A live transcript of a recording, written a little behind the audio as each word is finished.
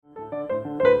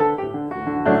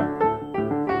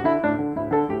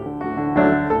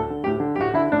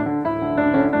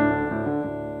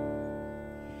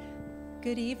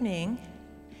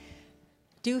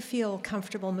do feel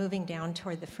comfortable moving down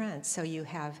toward the front so you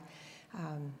have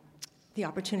the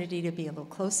opportunity to be a little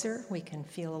closer. We can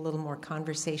feel a little more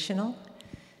conversational.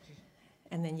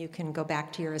 And then you can go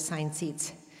back to your assigned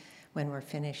seats when we're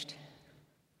finished.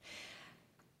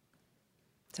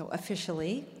 So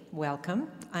officially, welcome.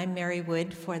 I'm Mary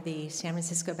Wood for the San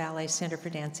Francisco Ballet Center for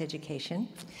Dance Education,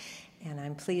 and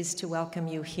I'm pleased to welcome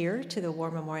you here to the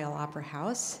War Memorial Opera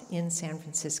House in San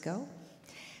Francisco.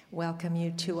 Welcome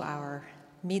you to our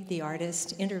Meet the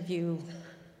Artist interview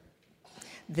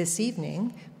this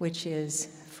evening, which is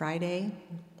Friday,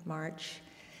 March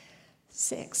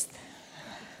 6th,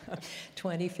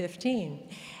 2015.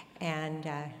 And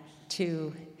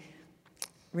to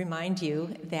remind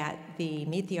you that the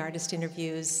Meet the Artist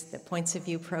interviews, the Points of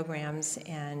View programs,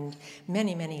 and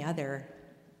many, many other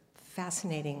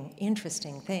fascinating,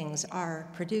 interesting things are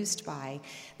produced by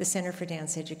the Center for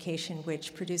Dance Education,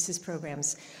 which produces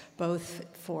programs both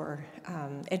for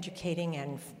educating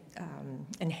and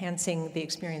enhancing the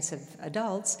experience of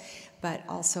adults, but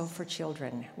also for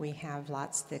children. We have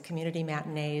the community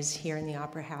matinees here in the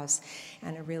Opera House,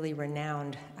 and a really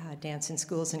renowned Dance in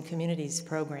Schools and Communities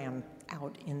program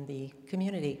out in the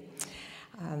community.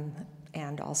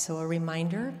 And also a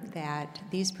reminder that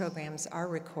these programs are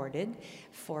recorded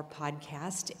for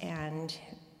podcast, and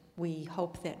we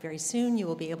hope that very soon you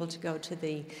will be able to go to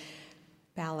the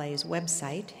ballet's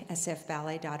website,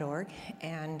 sfballet.org,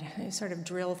 and sort of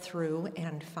drill through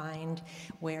and find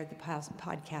where the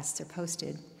podcasts are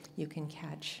posted. You can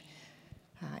catch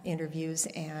interviews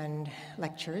and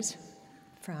lectures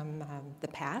from the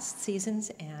past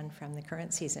seasons and from the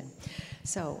current season.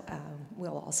 So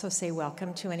we'll also say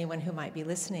welcome to anyone who might be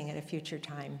listening at a future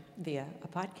time via a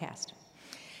podcast.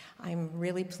 I'm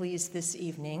really pleased this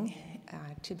evening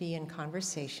to be in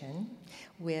conversation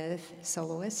with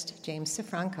soloist James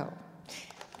Sofranko.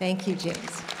 Thank you, James.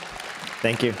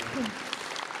 Thank you.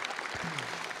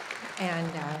 And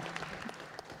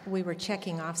we were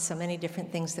checking off so many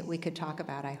different things that we could talk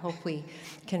about. I hope we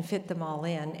can fit them all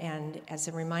in. And as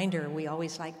a reminder, we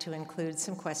always like to include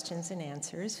some questions and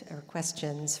answers, or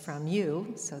questions from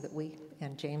you, so that we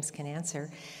and James can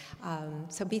answer.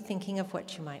 So be thinking of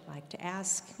what you might like to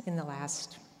ask in the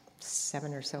last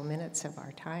 7 or so minutes of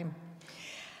our time.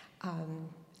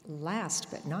 Last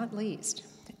but not least,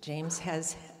 James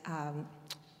has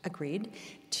agreed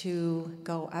to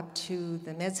go up to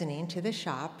the mezzanine, to the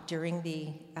shop, during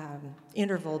the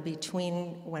interval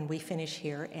between when we finish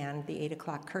here and the 8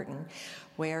 o'clock curtain,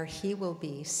 where he will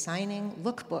be signing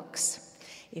lookbooks.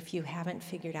 If you haven't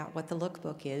figured out what the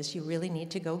lookbook is, you really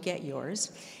need to go get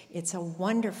yours. It's a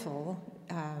wonderful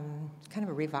kind of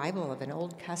a revival of an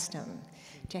old custom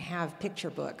to have picture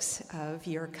books of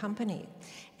your company,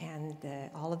 and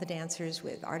all of the dancers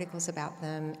with articles about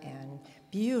them, and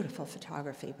beautiful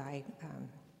photography by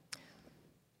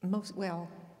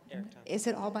is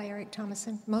it all by Eric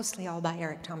Thomason? Mostly all by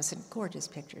Eric Thomason. Gorgeous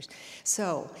pictures.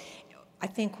 So I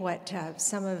think what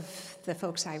some of the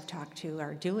folks I've talked to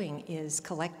are doing is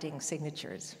collecting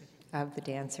signatures of the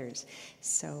dancers.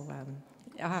 So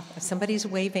somebody's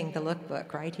waving the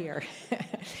lookbook right here.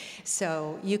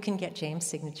 So you can get James'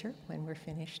 signature when we're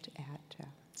finished at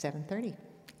 7:30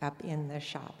 up in the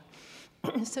shop.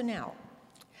 So now,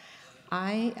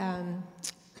 I,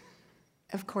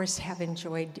 of course, have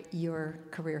enjoyed your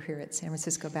career here at San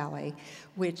Francisco Ballet,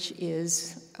 which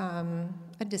is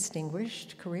a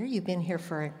distinguished career. You've been here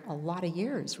for a lot of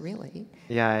years, really.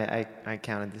 Yeah, I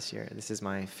counted this year. This is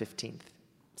my 15th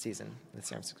season at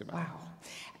San Francisco Ballet. Wow.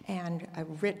 And a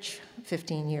rich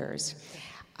 15 years.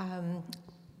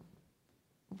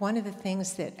 One of the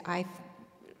things that I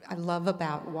love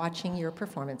about watching your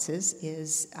performances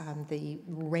is the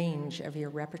range of your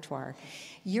repertoire.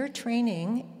 Your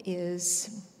training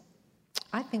is,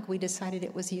 I think we decided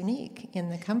it was unique in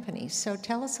the company. So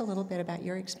tell us a little bit about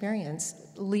your experience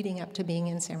leading up to being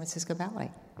in San Francisco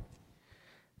Ballet.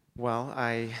 Well,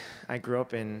 I grew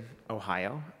up in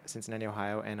Ohio, Cincinnati,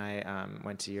 Ohio, and I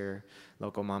went to your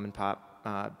local mom and pop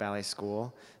ballet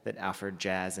school that offered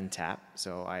jazz and tap.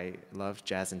 So I loved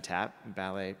jazz and tap.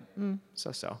 Ballet,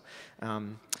 so-so.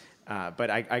 But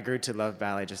I grew to love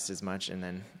ballet just as much, and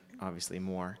then obviously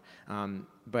more.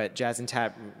 But jazz and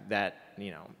tap, that,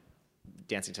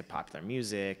 dancing to popular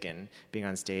music and being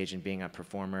on stage and being a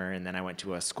performer. And then I went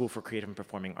to a school for creative and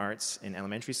performing arts in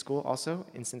elementary school, also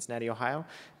in Cincinnati, Ohio,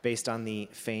 based on the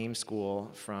Fame School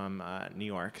from New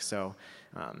York. So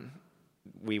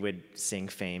we would sing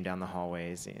Fame down the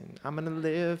hallways, and I'm gonna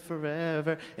live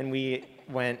forever. And we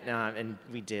went and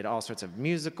we did all sorts of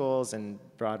musicals and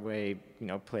Broadway,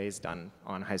 plays done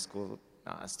on high school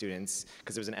students,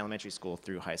 because it was an elementary school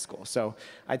through high school. So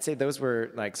I'd say those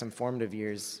were like some formative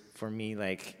years for me,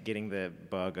 like getting the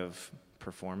bug of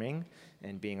performing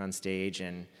and being on stage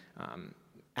and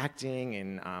acting,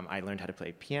 and I learned how to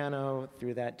play piano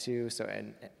through that too. So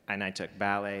and I took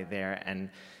ballet there, and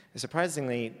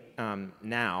surprisingly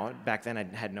now, back then I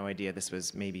had no idea this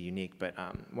was maybe unique, but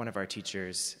one of our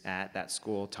teachers at that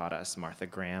school taught us Martha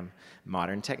Graham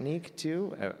modern technique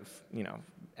too.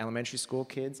 Elementary school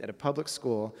kids at a public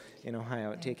school in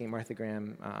Ohio taking Martha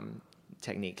Graham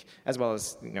technique, as well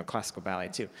as classical ballet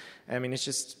too. I mean, it's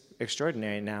just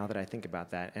extraordinary now that I think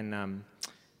about that, and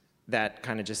that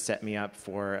kind of just set me up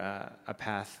for a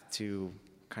path to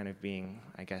kind of being,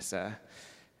 I guess,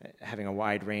 having a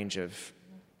wide range of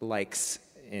likes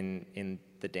in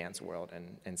the dance world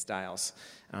and styles.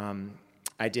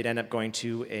 I did end up going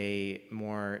to a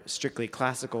more strictly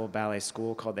classical ballet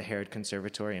school called the Juilliard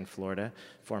Conservatory in Florida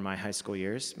for my high school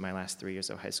years, my last 3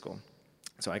 years of high school.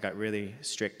 So I got really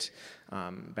strict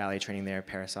ballet training there,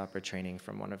 Paris opera training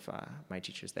from one of my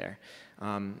teachers there.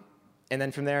 And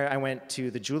then from there, I went to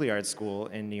the Juilliard School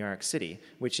in New York City,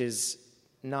 which is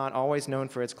not always known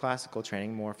for its classical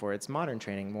training, more for its modern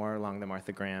training, more along the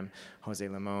Martha Graham, Jose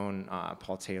Limon,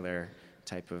 Paul Taylor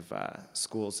type of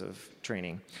schools of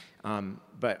training.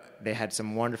 But they had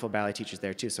some wonderful ballet teachers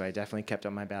there too, so I definitely kept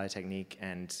up my ballet technique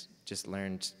and just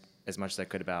learned as much as I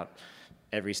could about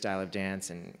every style of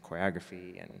dance and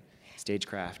choreography and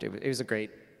stagecraft. It was a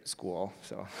great school.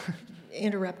 So,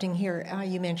 interrupting here,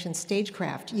 you mentioned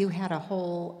stagecraft. You had a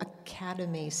whole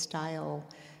academy-style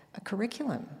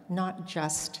curriculum, not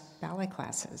just ballet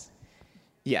classes.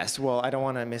 Yes, well, I don't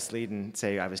want to mislead and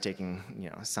say I was taking,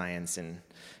 science and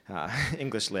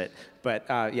English lit, but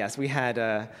yes, we had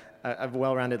a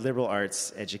well-rounded liberal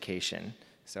arts education.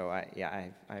 So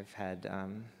I've had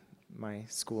my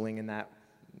schooling in that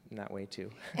way too.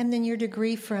 And then your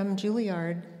degree from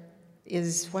Juilliard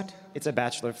is what? It's a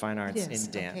Bachelor of Fine Arts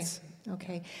in dance.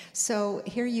 Okay. So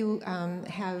here you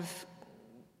have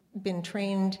been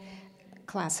trained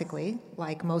classically,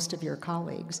 like most of your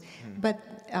colleagues, but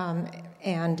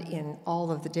and in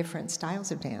all of the different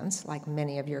styles of dance, like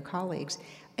many of your colleagues.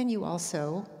 And you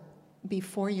also,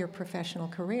 before your professional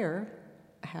career,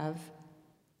 have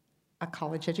a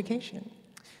college education.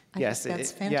 Yes,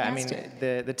 that's fantastic. Yeah, I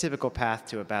mean, the typical path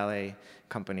to a ballet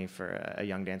company for a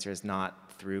young dancer is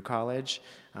not through college.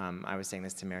 I was saying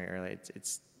this to Mary earlier.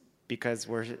 It's because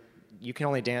you can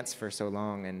only dance for so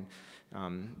long, and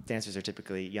dancers are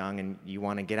typically young, and you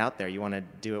want to get out there. You want to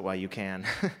do it while you can.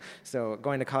 So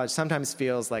going to college sometimes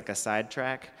feels like a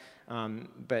sidetrack.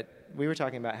 But we were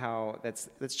talking about how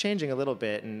that's changing a little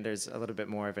bit, and there's a little bit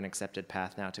more of an accepted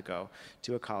path now to go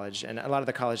to a college. And a lot of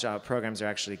the college programs are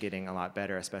actually getting a lot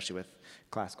better, especially with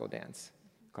classical dance,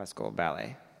 classical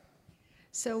ballet.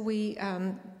 So we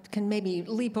can maybe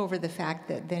leap over the fact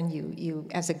that then you,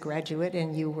 as a graduate,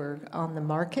 and you were on the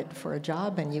market for a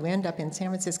job, and you end up in San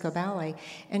Francisco Ballet,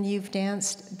 and you've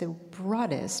danced the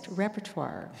broadest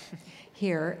repertoire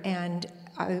here. And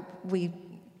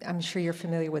I'm sure you're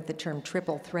familiar with the term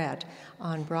triple threat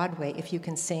on Broadway. If you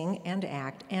can sing and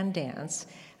act and dance,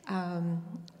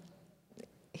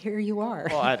 here you are.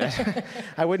 Well,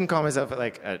 I wouldn't call myself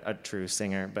like a true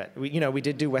singer, but we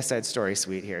did do West Side Story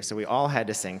Suite here, so we all had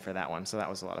to sing for that one, so that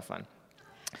was a lot of fun.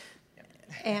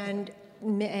 And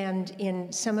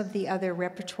in some of the other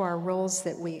repertoire roles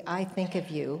that I think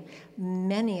of you,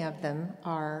 many of them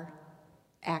are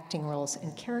acting roles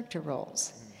and character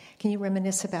roles. Can you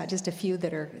reminisce about just a few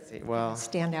that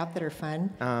stand out, that are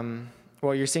fun?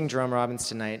 Well, you're seeing Jerome Robbins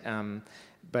tonight,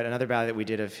 but another ballet that we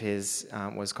did of his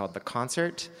was called The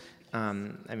Concert.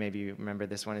 And maybe you remember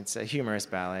this one. It's a humorous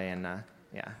ballet, and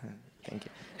thank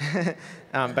you.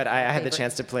 But I had the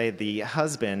chance to play the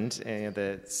husband,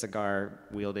 the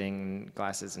cigar-wielding,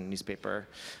 glasses and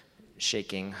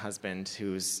newspaper-shaking husband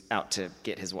who's out to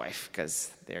get his wife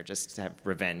because they're just have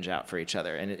revenge out for each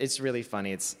other. And it's really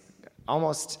funny. It's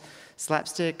almost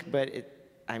slapstick, but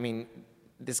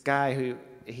this guy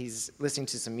he's listening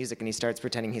to some music and he starts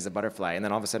pretending he's a butterfly, and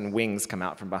then all of a sudden wings come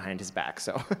out from behind his back.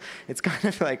 So it's kind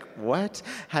of like, what?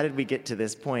 How did we get to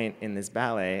this point in this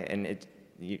ballet? And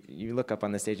you look up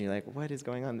on the stage and you're like, what is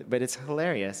going on? But it's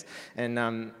hilarious.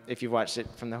 And if you've watched it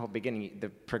from the whole beginning, the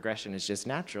progression is just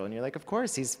natural. And you're like, of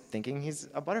course, he's thinking he's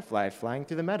a butterfly flying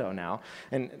through the meadow now.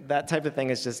 And that type of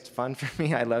thing is just fun for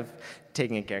me. I love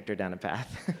taking a character down a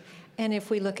path. And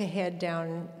if we look ahead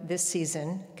down this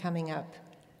season, coming up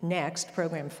next,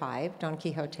 Program 5, Don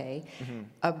Quixote,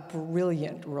 a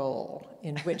brilliant role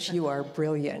in which you are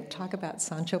brilliant. Talk about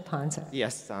Sancho Panza.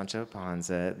 Yes, Sancho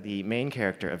Panza, the main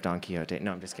character of Don Quixote.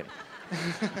 No, I'm just kidding.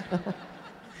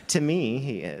 To me,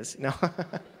 he is. No.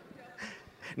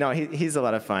 No, he's a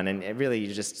lot of fun, and really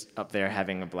you're just up there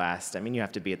having a blast. I mean, you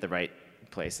have to be at the right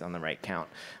place on the right count.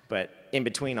 But in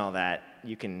between all that,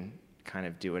 you can kind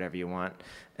of do whatever you want,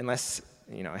 unless,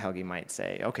 Helgi might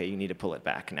say, okay, you need to pull it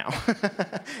back now.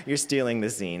 You're stealing the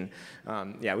scene.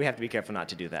 Yeah, we have to be careful not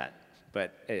to do that.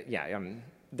 But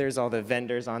there's all the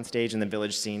vendors on stage in the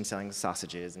village scene selling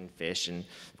sausages and fish, and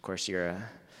of course you're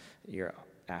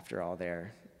after all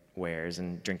their wares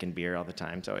and drinking beer all the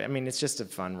time. So, I mean, it's just a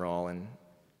fun role, and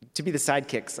to be the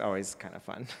sidekick's always kind of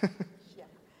fun.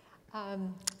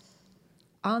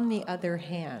 On the other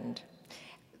hand,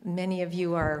 many of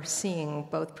you are seeing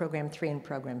both Program 3 and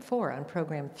Program 4. On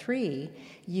Program 3,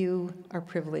 you are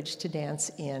privileged to dance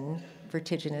in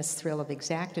Vertiginous Thrill of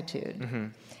Exactitude. Mm-hmm.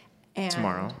 And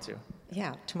tomorrow, too.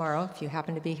 Yeah, tomorrow, if you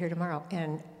happen to be here tomorrow.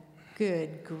 And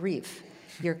good grief,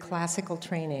 your classical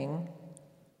training...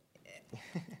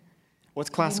 What's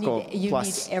classical you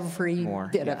plus need every more.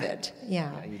 bit of it.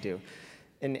 Yeah, you do.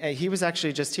 And he was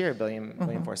actually just here,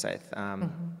 William Forsythe,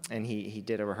 and he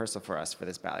did a rehearsal for us for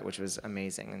this ballet, which was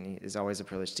amazing. And it is always a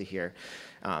privilege to hear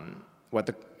what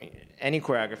any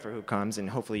choreographer who comes, and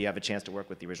hopefully you have a chance to work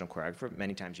with the original choreographer.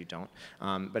 Many times you don't,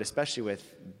 but especially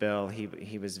with Bill,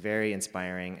 he was very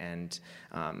inspiring and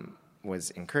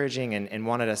was encouraging and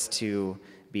wanted us to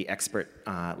be expert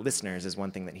listeners is one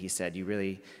thing that he said. You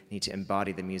really need to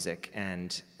embody the music.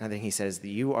 And another thing he says, that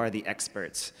you are the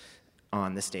experts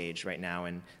on the stage right now.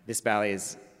 And this ballet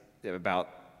is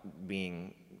about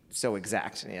being so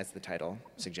exact, as the title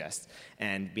suggests,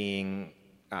 and being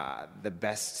the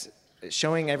best,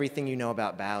 showing everything you know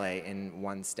about ballet in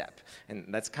one step.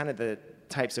 And that's kind of the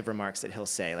types of remarks that he'll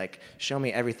say, like, show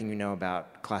me everything you know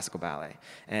about classical ballet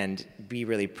and be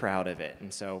really proud of it.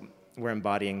 And so we're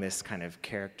embodying this kind of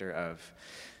character of,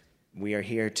 we are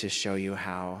here to show you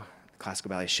how classical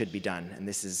ballet should be done, and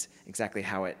this is exactly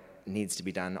how it needs to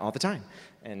be done all the time.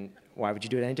 And why would you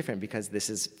do it any different? Because this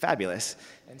is fabulous.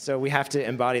 And so we have to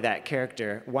embody that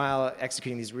character while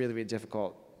executing these really, really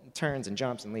difficult turns and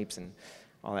jumps and leaps and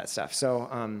all that stuff. So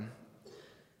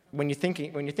when you're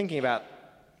thinking about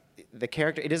the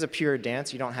character, it is a pure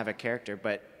dance. You don't have a character,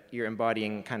 but you're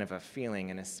embodying kind of a feeling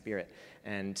and a spirit.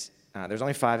 And there's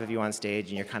only 5 of you on stage,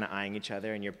 and you're kind of eyeing each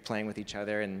other, and you're playing with each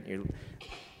other, and you're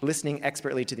listening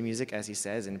expertly to the music, as he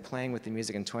says, and playing with the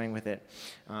music and toying with it.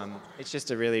 It's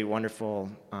just a really wonderful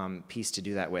piece to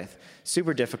do that with.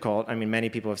 Super difficult. I mean, many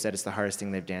people have said it's the hardest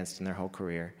thing they've danced in their whole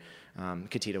career.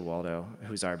 Katita Waldo,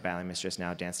 who's our ballet mistress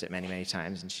now, danced it many, many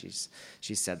times, and she's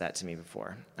said that to me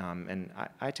before. And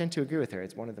I tend to agree with her.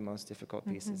 It's one of the most difficult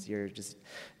pieces. You're just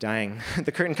dying.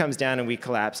 The curtain comes down, and we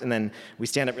collapse, and then we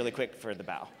stand up really quick for the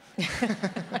bow.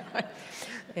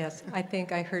 Yes, I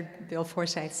think I heard Bill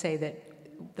Forsythe say that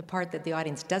the part that the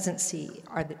audience doesn't see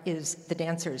is the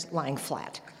dancers lying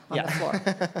flat on the floor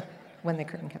when the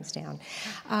curtain comes down.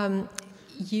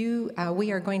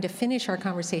 We are going to finish our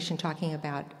conversation talking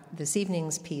about this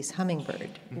evening's piece,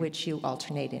 Hummingbird, which you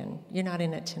alternate in. You're not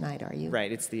in it tonight, are you?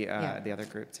 Right, it's the other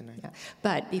group tonight. Yeah.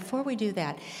 But before we do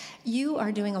that, you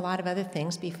are doing a lot of other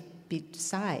things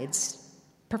besides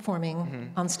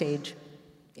performing on stage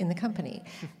in the company.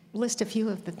 List a few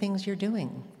of the things you're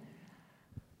doing.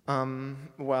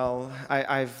 Well,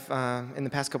 I've in the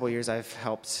past couple of years, I've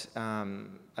helped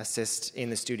assist in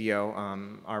the studio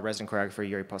our resident choreographer,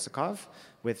 Yuri Posakov,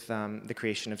 with the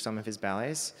creation of some of his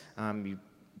ballets. You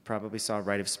probably saw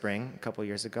Rite of Spring a couple of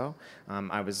years ago.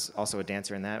 I was also a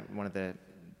dancer in that, one of the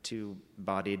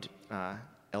 2-bodied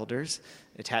elders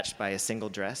attached by a single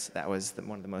dress. That was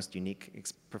one of the most unique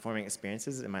performing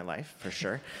experiences in my life, for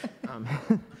sure.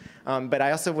 But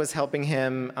I also was helping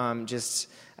him just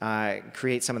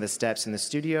create some of the steps in the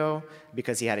studio,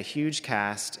 because he had a huge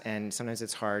cast, and sometimes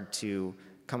it's hard to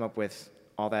come up with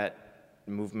all that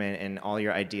movement and all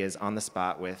your ideas on the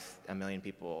spot with a million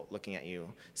people looking at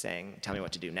you saying, tell me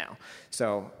what to do now.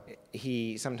 So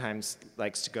he sometimes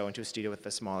likes to go into a studio with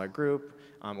a smaller group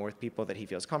or with people that he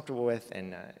feels comfortable with,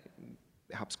 and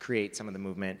helps create some of the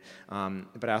movement.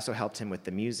 But I also helped him with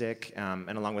the music,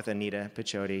 and along with Anita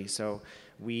Picciotti. So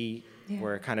we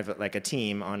were kind of like a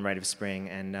team on Rite of Spring,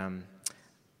 and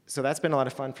so that's been a lot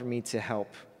of fun for me to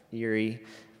help Yuri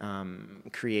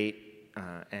create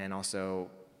and also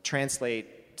translate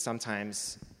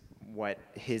sometimes what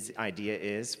his idea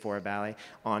is for a ballet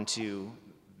onto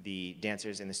the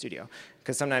dancers in the studio.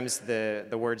 Because sometimes the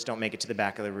words don't make it to the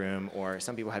back of the room, or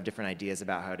some people have different ideas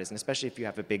about how it is, and especially if you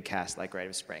have a big cast like Rite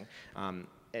of Spring.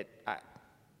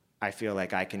 I feel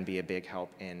like I can be a big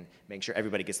help in making sure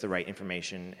everybody gets the right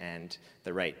information and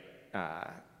the right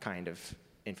kind of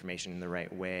information in the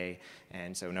right way,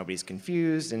 and so nobody's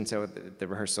confused, and so the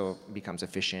rehearsal becomes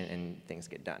efficient and things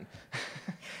get done.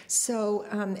 So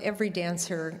every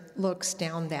dancer looks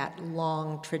down that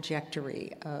long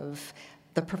trajectory of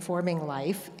the performing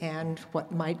life and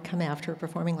what might come after a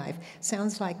performing life.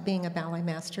 Sounds like being a ballet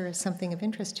master is something of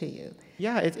interest to you.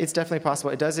 Yeah, it's definitely possible.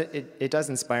 It does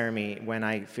inspire me when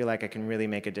I feel like I can really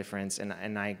make a difference,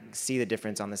 and I see the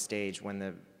difference on the stage when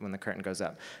the curtain goes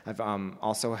up. I've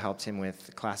also helped him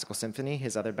with Classical Symphony,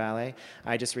 his other ballet.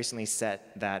 I just recently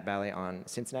set that ballet on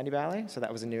Cincinnati Ballet, so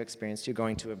that was a new experience too,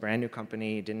 going to a brand new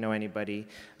company, didn't know anybody,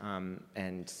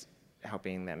 and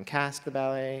helping them cast the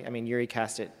ballet. I mean, Yuri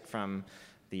cast it from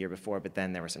the year before, but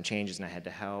then there were some changes and I had to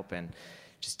help, and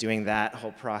just doing that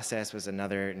whole process was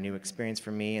another new experience for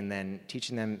me, and then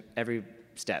teaching them every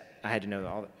step. I had to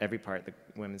know every part, the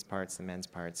women's parts, the men's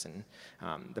parts, and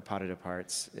the pas de deux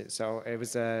parts. So it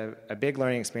was a big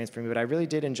learning experience for me, but I really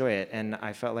did enjoy it, and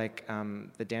I felt like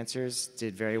the dancers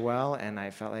did very well, and I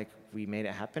felt like we made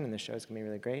it happen, and the show's going to be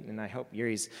really great, and I hope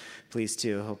Yuri's pleased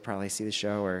too. He'll probably see the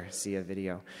show or see a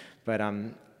video. But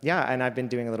yeah, and I've been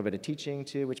doing a little bit of teaching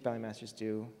too, which ballet masters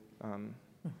do,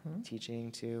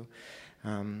 teaching too.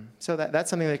 So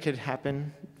that's something that could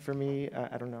happen for me.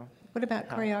 I don't know. What about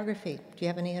choreography? Do you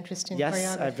have any interest in choreography?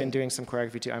 Yes, I've been doing some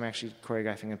choreography too. I'm actually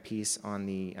choreographing a piece on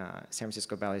the San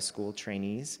Francisco Ballet School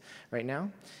trainees right now.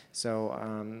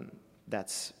 So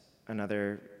that's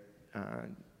another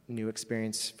new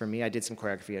experience for me. I did some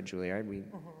choreography at Juilliard. We,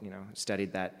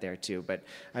 studied that there too. But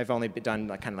I've only done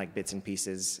kind of like bits and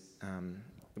pieces,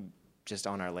 just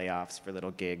on our layoffs for little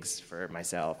gigs for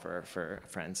myself or for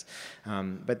friends.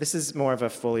 But this is more of a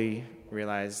fully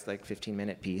realized, like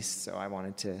 15-minute piece. So I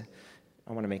want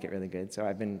to make it really good. So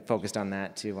I've been focused on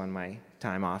that too on my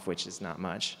time off, which is not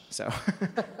much. So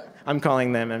I'm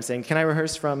calling them. I'm saying, can I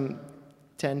rehearse from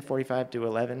 10:45 to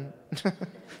 11?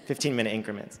 15-minute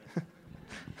increments.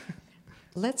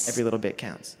 Let's every little bit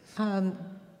counts.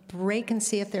 Break and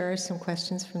see if there are some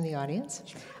questions from the audience.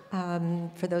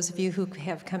 For those of you who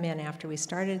have come in after we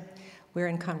started, we're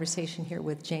in conversation here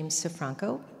with James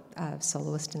Sofranko,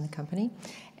 soloist in the company,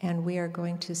 and we are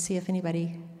going to see if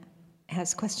anybody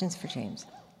has questions for James.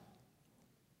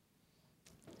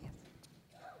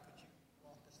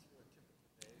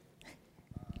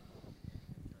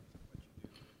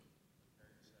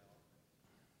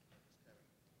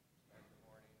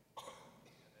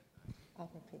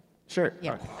 Sure.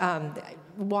 Yeah.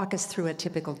 Walk us through a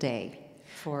typical day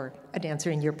for a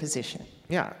dancer in your position.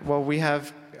 Yeah. Well, we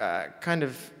have kind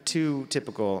of two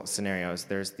typical scenarios.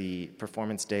 There's the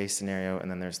performance day scenario, and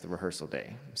then there's the rehearsal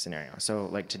day scenario. So,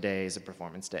 like today is a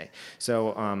performance day.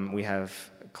 So we have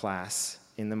class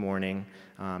in the morning,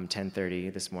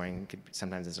 10:30 this morning.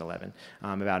 Sometimes it's 11.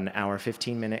 About an hour,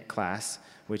 15-minute class,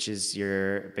 which is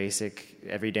your basic.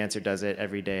 Every dancer does it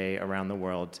every day around the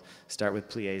world. Start with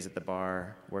pliés at the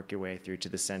bar, work your way through to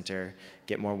the center,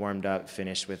 get more warmed up,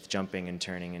 finish with jumping and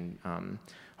turning, and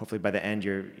hopefully by the end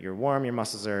you're warm, your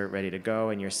muscles are ready to go,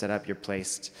 and you're set up, you're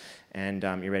placed, and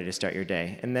you're ready to start your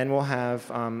day. And then we'll have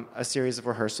a series of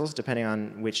rehearsals depending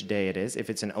on which day it is. If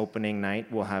it's an opening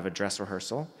night, we'll have a dress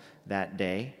rehearsal that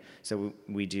day. So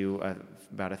we do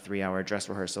about a 3-hour dress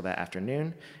rehearsal that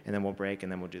afternoon, and then we'll break,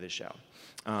 and then we'll do the show.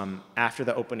 After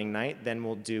the opening night, then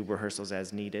we'll do rehearsals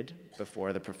as needed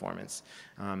before the performance.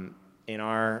 In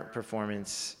our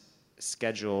performance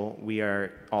schedule, we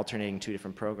are alternating 2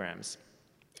 different programs,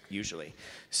 usually.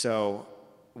 So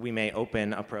we may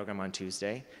open a program on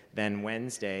Tuesday, then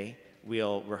Wednesday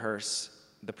we'll rehearse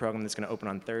the program that's going to open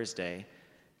on Thursday,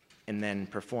 and then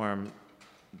perform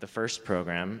the first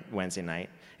program Wednesday night,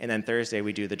 and then Thursday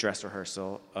we do the dress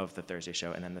rehearsal of the Thursday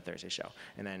show, and then the Thursday show.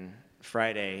 And then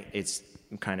Friday it's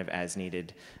kind of as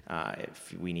needed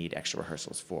if we need extra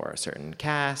rehearsals for a certain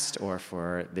cast, or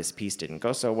for this piece didn't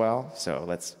go so well, so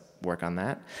let's work on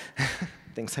that.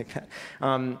 Things like that.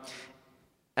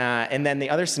 And then the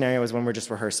other scenario is when we're just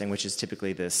rehearsing, which is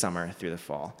typically the summer through the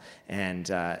fall. And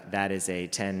that is a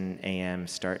 10 a.m.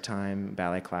 start time,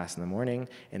 ballet class in the morning,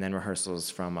 and then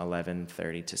rehearsals from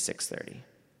 11:30 to 6:30.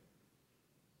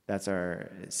 That's our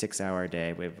 6-hour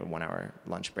day. We have a 1-hour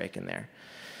lunch break in there.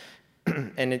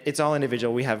 And it's all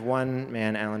individual. We have one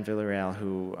man, Alan Villarreal,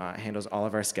 who handles all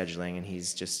of our scheduling, and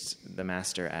he's just the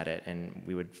master at it, and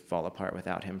we would fall apart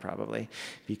without him probably,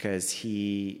 because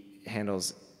he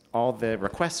handles all the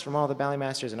requests from all the ballet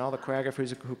masters and all the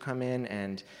choreographers who come in,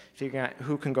 and figuring out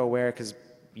who can go where, because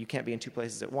you can't be in 2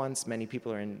 places at once. Many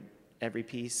people are in every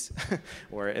piece,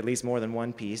 or at least more than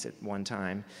one piece at one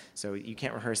time. So you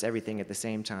can't rehearse everything at the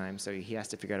same time, so he has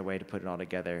to figure out a way to put it all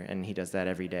together, and he does that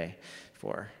every day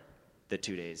for the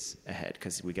 2 days ahead,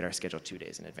 because we get our schedule 2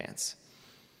 days in advance.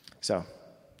 So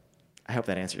I hope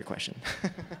that answered your question.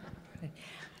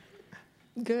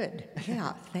 Good.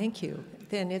 Yeah, thank you.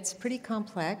 Then it's pretty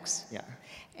complex. Yeah.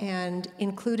 And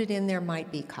included in there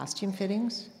might be costume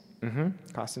fittings.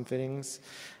 Costume fittings,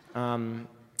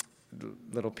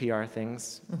 little PR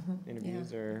things,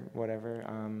 interviews or whatever.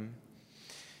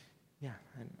 Yeah.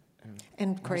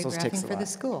 And choreographing for the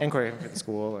school. And choreographing for the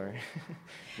school or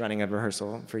running a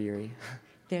rehearsal for Yuri.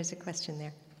 There's a question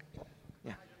there.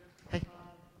 Yeah. Hey.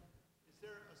 This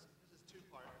is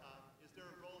two-part. Is there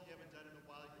a role you haven't done in a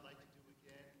while you'd like to do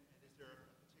again? And is there a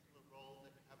particular role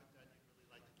that you haven't done you'd really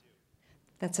like to do?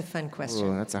 That's a fun question.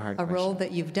 Ooh, that's a hard question. A role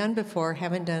that you've done before,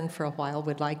 haven't done for a while,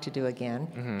 would like to do again,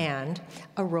 and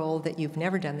a role that you've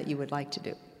never done that you would like to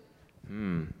do.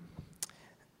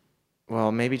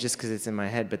 Well, maybe just because it's in my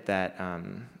head, but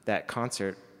that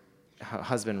concert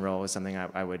husband role was something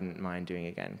I wouldn't mind doing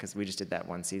again, because we just did that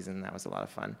one season. That was a lot of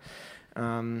fun.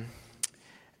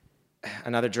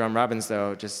 Another Jerome Robbins,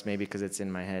 though, just maybe because it's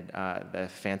in my head, the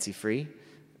Fancy Free,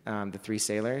 the Three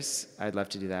Sailors. I'd love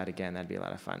to do that again. That'd be a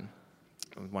lot of fun.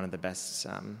 One of the best.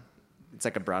 It's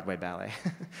like a Broadway ballet,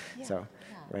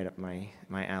 right up my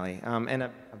alley. And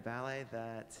a ballet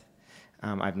that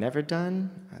I've never done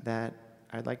that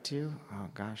I'd like to. Oh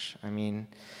gosh, I mean,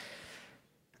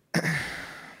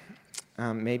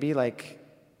 maybe like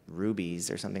Rubies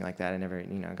or something like that. I never,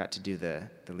 got to do the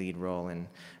lead role in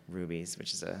Rubies,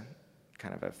 which is a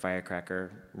kind of a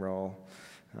firecracker role.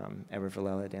 Edward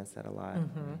Villela danced that a lot.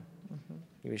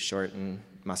 He was short and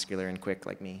muscular and quick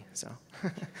like me, so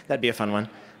that'd be a fun one.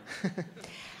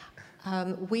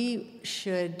 We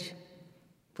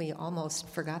almost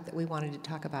forgot that we wanted to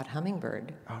talk about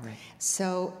Hummingbird. All right.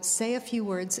 So say a few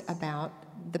words about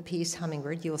the piece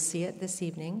Hummingbird. You'll see it this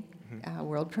evening.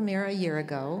 World premiere a year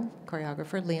ago,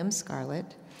 choreographer Liam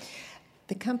Scarlett.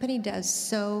 The company does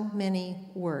so many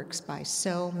works by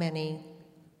so many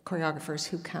choreographers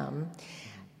who come.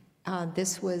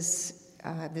 This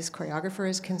choreographer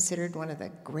is considered one of the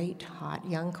great, hot,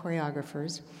 young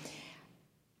choreographers.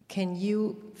 Can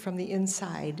you, from the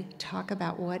inside, talk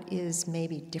about what is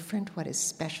maybe different, what is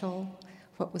special,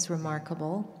 what was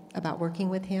remarkable about working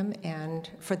with him, and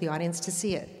for the audience to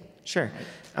see it? Sure.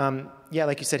 Yeah,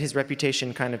 like you said, his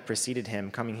reputation kind of preceded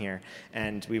him coming here,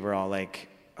 and we were all like,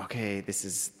 okay, this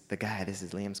is the guy, this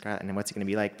is Liam Scarlett, and what's he going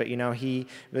to be like? But, he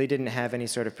really didn't have any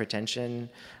sort of pretension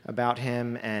about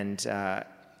him, and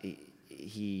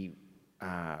he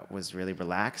was really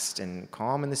relaxed and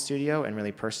calm in the studio and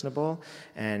really personable.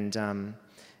 And,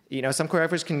 some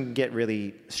choreographers can get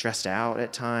really stressed out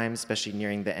at times, especially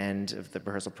nearing the end of the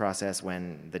rehearsal process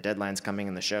when the deadline's coming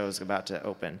and the show's about to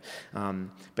open.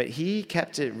 But he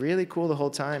kept it really cool the whole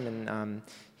time. And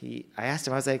I asked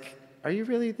him, I was like, are you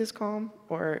really this calm?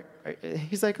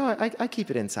 He's like, oh, I keep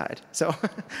it inside. So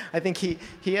I think he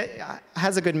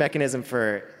has a good mechanism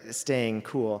for staying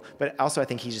cool, but also I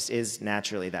think he just is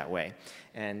naturally that way.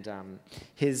 And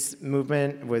his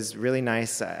movement was really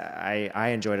nice. I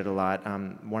enjoyed it a lot.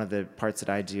 One of the parts that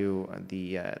I do,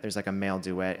 there's like a male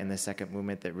duet in the second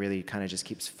movement that really kind of just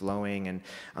keeps flowing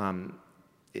and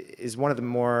is one of the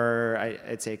more,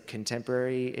 I'd say,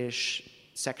 contemporary-ish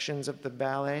sections of the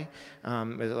ballet.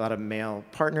 There's a lot of male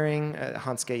partnering.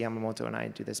 Hansuke Yamamoto and I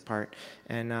do this part.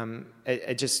 And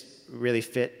it just really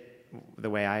fit the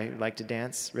way I like to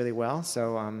dance really well.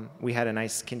 So we had a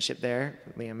nice kinship there,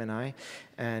 Liam and I.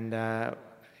 And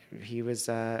he was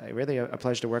really a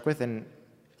pleasure to work with. And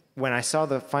when I saw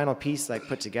the final piece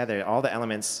put together, all the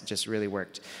elements just really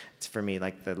worked for me,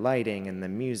 like the lighting and the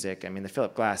music. I mean, the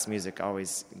Philip Glass music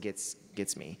always gets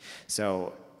me.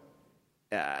 So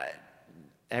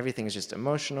everything is just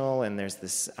emotional, and there's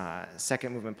this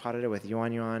second movement pas with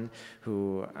Yuan Yuan,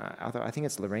 who, although I think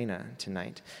it's Lorena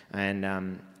tonight,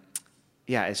 and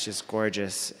it's just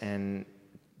gorgeous, and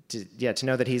to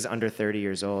know that he's under 30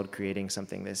 years old creating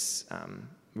something this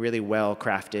really well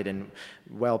crafted and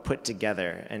well put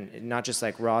together, and not just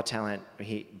like raw talent,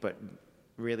 but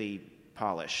really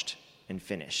polished and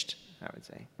finished, I would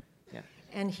say. Yeah.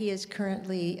 And he is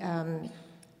currently.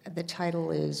 The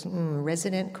title is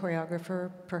resident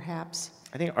choreographer, perhaps?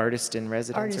 I think artist in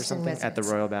residence or something at the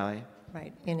Royal Ballet.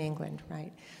 Right, in England,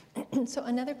 right. So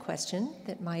another question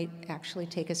that might actually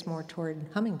take us more toward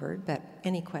Hummingbird, but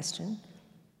any question?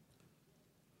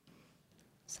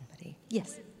 Somebody?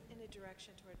 Yes? In a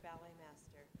direction toward ballet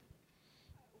master,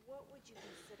 what would you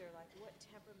consider, what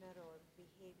temperamental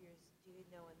behaviors do you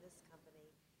know in this company,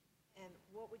 and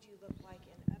what would you look like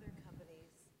in other companies,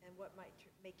 and what might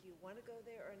make you want to go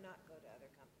there or not go to other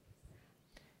companies?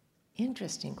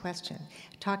 Interesting question.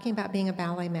 Talking about being a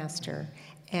ballet master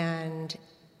and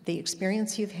the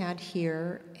experience you've had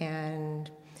here and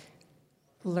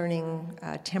learning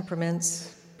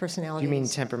temperaments, Do personalities. you mean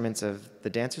temperaments of the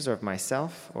dancers or of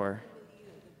myself, or?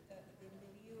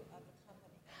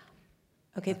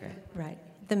 Okay, Okay. right.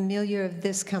 The milieu of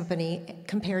this company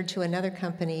compared to another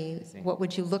company, what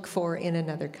would you look for in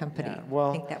another company? Yeah, well,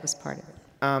 I think that was part of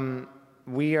it.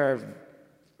 We are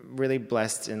really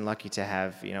blessed and lucky to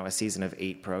have, a season of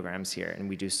 8 programs here, and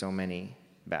we do so many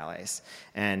ballets.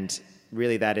 And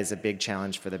really that is a big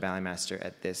challenge for the ballet master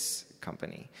at this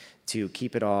company, to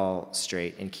keep it all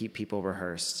straight and keep people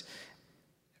rehearsed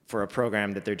for a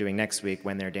program that they're doing next week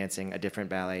when they're dancing a different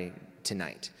ballet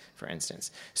tonight, for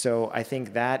instance. So I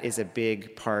think that is a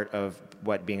big part of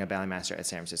what being a ballet master at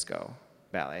San Francisco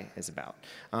Ballet is about.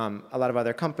 A lot of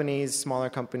other companies, smaller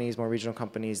companies, more regional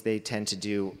companies, they tend to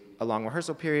do a long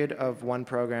rehearsal period of one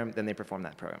program, then they perform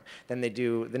that program. Then they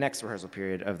do the next rehearsal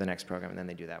period of the next program, and then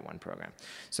they do that one program.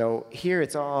 So here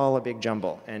it's all a big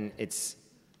jumble, and it's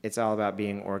all about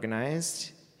being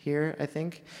organized here, I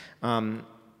think.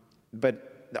 But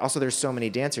also there's so many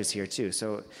dancers here too,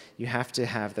 so you have to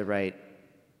have the right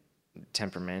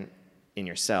temperament in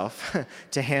yourself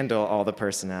to handle all the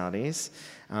personalities,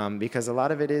 because a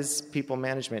lot of it is people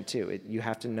management too. You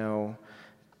have to know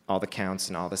all the counts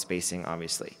and all the spacing,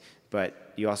 obviously,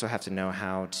 but you also have to know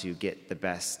how to get the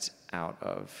best out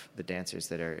of the dancers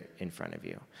that are in front of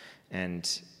you. And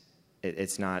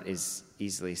it's not as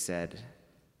easily said,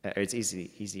 or it's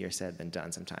easier said than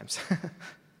done sometimes.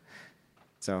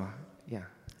 So, yeah.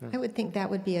 I would think that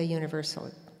would be a universal.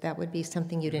 That would be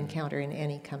something you'd encounter in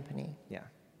any company. Yeah.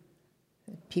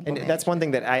 People And that's one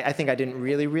thing that I think I didn't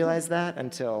really realize that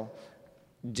until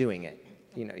doing it.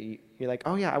 You're like,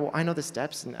 oh yeah, I know the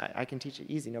steps and I can teach it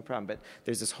easy, no problem. But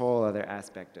there's this whole other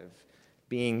aspect of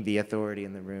being the authority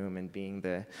in the room and being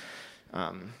the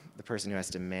person who has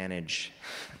to manage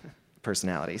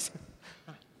personalities.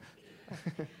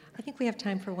 I think we have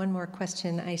time for one more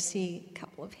question. I see a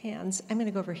couple of hands. I'm going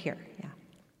to go over here. Yeah.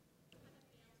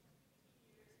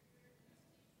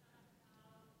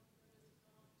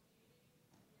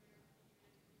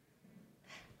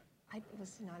 I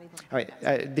was not able to. All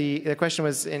right. The question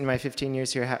was, in my 15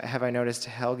 years here, have I noticed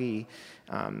Helgi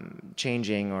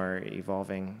changing or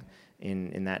evolving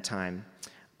in that time?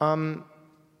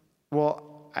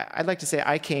 Well, I'd like to say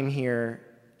I came here.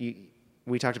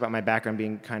 We talked about my background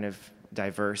being kind of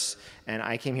diverse, and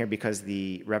I came here because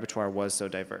the repertoire was so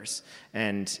diverse,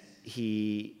 and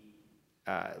he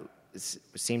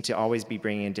seemed to always be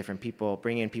bringing in different people,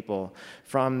 bringing in people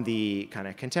from the kind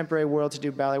of contemporary world to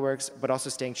do ballet works, but also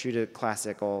staying true to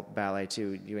classical ballet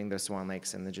too, doing the Swan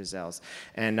Lakes and the Giselles.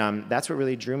 And that's what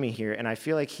really drew me here, and I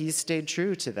feel like he's stayed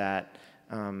true to that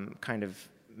kind of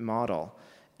model,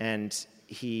 and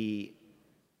he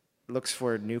looks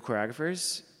for new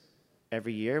choreographers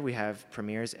every year. We have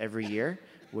premieres every year,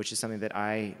 which is something that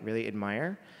I really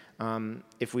admire.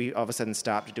 If we all of a sudden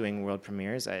stopped doing world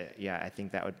premieres, I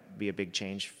think that would be a big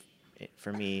change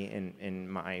for me in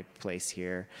my place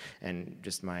here and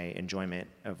just my enjoyment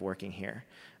of working here.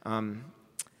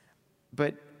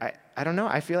 But I don't know.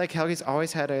 I feel like Helgi's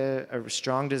always had a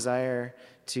strong desire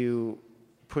to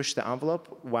push the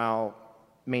envelope while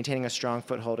maintaining a strong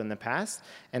foothold in the past,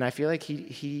 and I feel like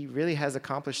he really has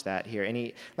accomplished that here. And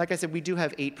he, like I said, we do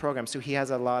have 8 programs, so he has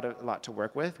a lot to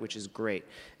work with, which is great.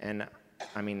 And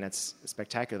I mean, that's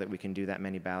spectacular that we can do that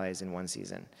many ballets in one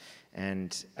season.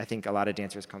 And I think a lot of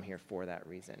dancers come here for that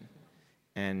reason,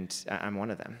 and I'm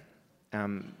one of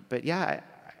them. But yeah,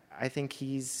 I think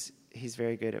he's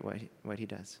very good at what he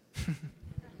does.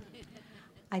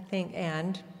 I think,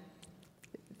 and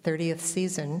 30th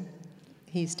season,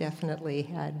 he's definitely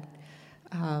had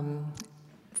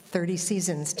 30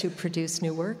 seasons to produce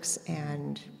new works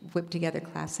and whip together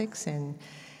classics, and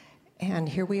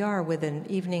here we are with an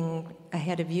evening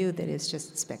ahead of you that is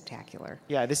just spectacular.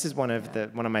 Yeah, this is one of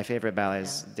my favorite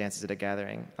ballets, Dances at a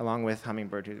Gathering, along with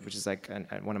Hummingbird, which is like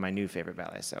one of my new favorite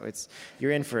ballets. So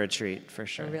you're in for a treat for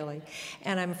sure. Really,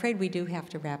 and I'm afraid we do have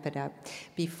to wrap it up.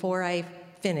 Before we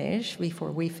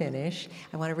finish,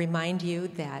 I want to remind you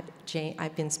that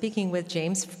I've been speaking with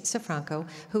James Sofranko,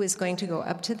 who is going to go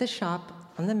up to the shop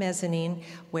on the mezzanine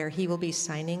where he will be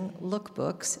signing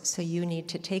lookbooks. So you need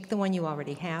to take the one you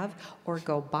already have or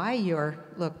go buy your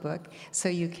lookbook so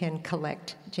you can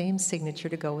collect James' signature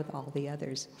to go with all the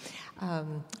others.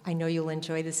 I know you'll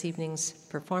enjoy this evening's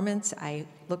performance. I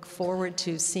look forward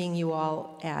to seeing you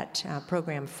all at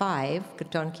Program 5,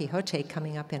 Don Quixote,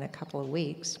 coming up in a couple of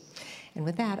weeks. And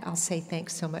with that, I'll say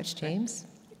thanks so much, James.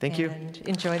 Thank you. And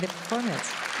enjoy the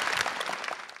performance.